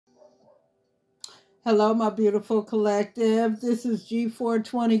Hello, my beautiful collective. This is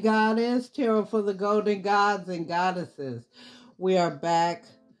G420 Goddess, Tarot for the Golden Gods and Goddesses. We are back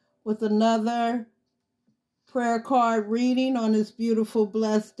with another prayer card reading on this beautiful,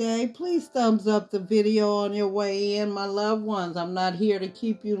 blessed day. Please thumbs up the video on your way in, my loved ones. I'm not here to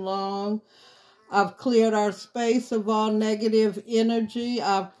keep you long. I've cleared our space of all negative energy.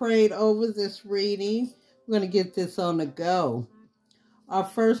 I've prayed over this reading. We're going to get this on the go. Our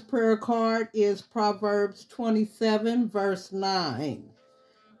first prayer card is Proverbs 27, verse 9.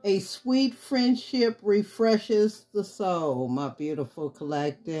 A sweet friendship refreshes the soul, my beautiful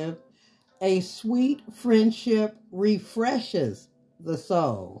collective. A sweet friendship refreshes the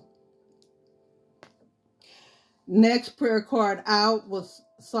soul. Next prayer card out was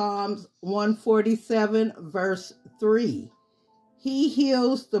Psalms 147, verse 3. He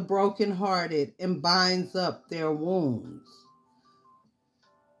heals the brokenhearted and binds up their wounds.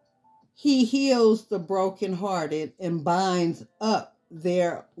 He heals the brokenhearted and binds up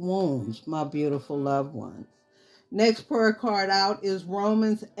their wounds, my beautiful loved ones. Next prayer card out is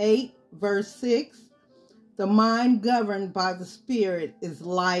Romans 8, verse 6. The mind governed by the Spirit is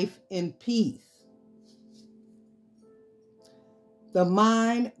life and peace. The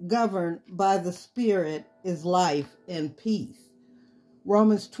mind governed by the Spirit is life and peace.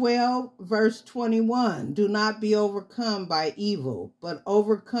 Romans 12, verse 21, do not be overcome by evil, but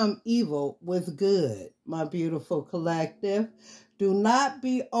overcome evil with good, my beautiful collective. Do not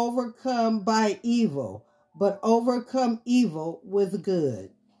be overcome by evil, but overcome evil with good.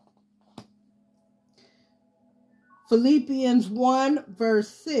 Philippians 1, verse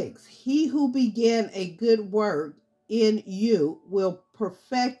 6, he who began a good work in you will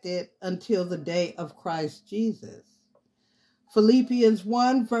perfect it until the day of Christ Jesus. Philippians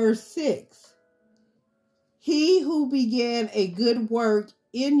 1, verse 6. He who began a good work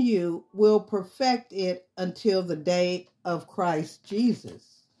in you will perfect it until the day of Christ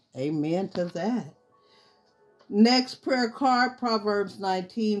Jesus. Amen to that. Next prayer card, Proverbs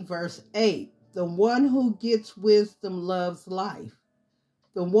 19, verse 8. The one who gets wisdom loves life.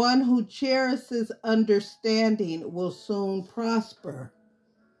 The one who cherishes understanding will soon prosper.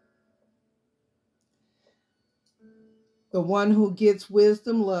 The one who gets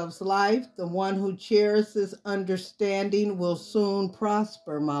wisdom loves life. The one who cherishes understanding will soon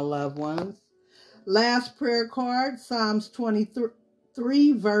prosper, my loved ones. Last prayer card, Psalms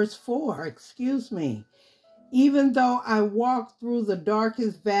 23, verse 4. Even though I walk through the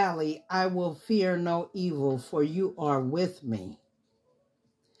darkest valley, I will fear no evil, for you are with me.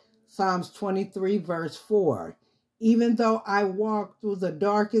 Psalms 23, verse 4. Even though I walk through the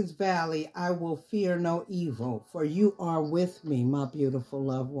darkest valley, I will fear no evil, for you are with me, my beautiful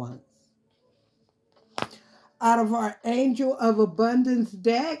loved ones. Out of our Angel of Abundance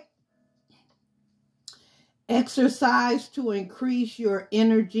deck, exercise to increase your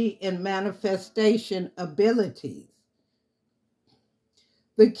energy and manifestation abilities.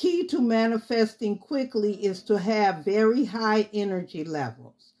 The key to manifesting quickly is to have very high energy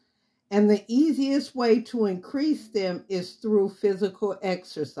levels. And the easiest way to increase them is through physical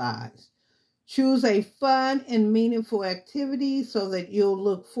exercise. Choose a fun and meaningful activity so that you'll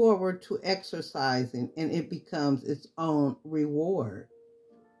look forward to exercising and it becomes its own reward.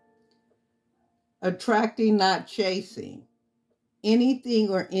 Attracting, not chasing. Anything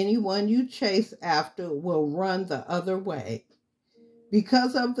or anyone you chase after will run the other way.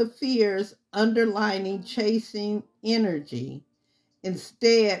 Because of the fears underlining chasing energy,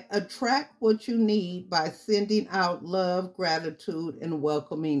 instead, attract what you need by sending out love, gratitude, and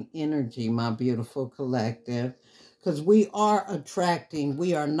welcoming energy, my beautiful collective. Because we are attracting,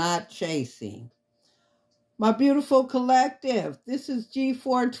 we are not chasing. My beautiful collective, this is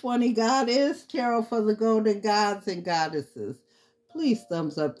G420 Goddess, Tarot for the Golden Gods and Goddesses. Please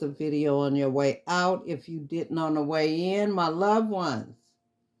thumbs up the video on your way out if you didn't on the way in, my loved ones.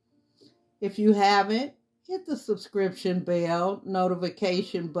 If you haven't, hit the subscription bell,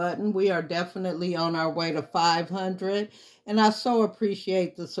 notification button. We are definitely on our way to 500, and I so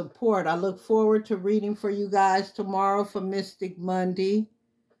appreciate the support. I look forward to reading for you guys tomorrow for Mystic Monday.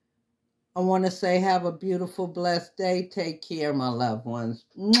 I want to say have a beautiful, blessed day. Take care, my loved ones.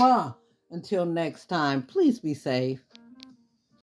 Mwah! Until next time, please be safe.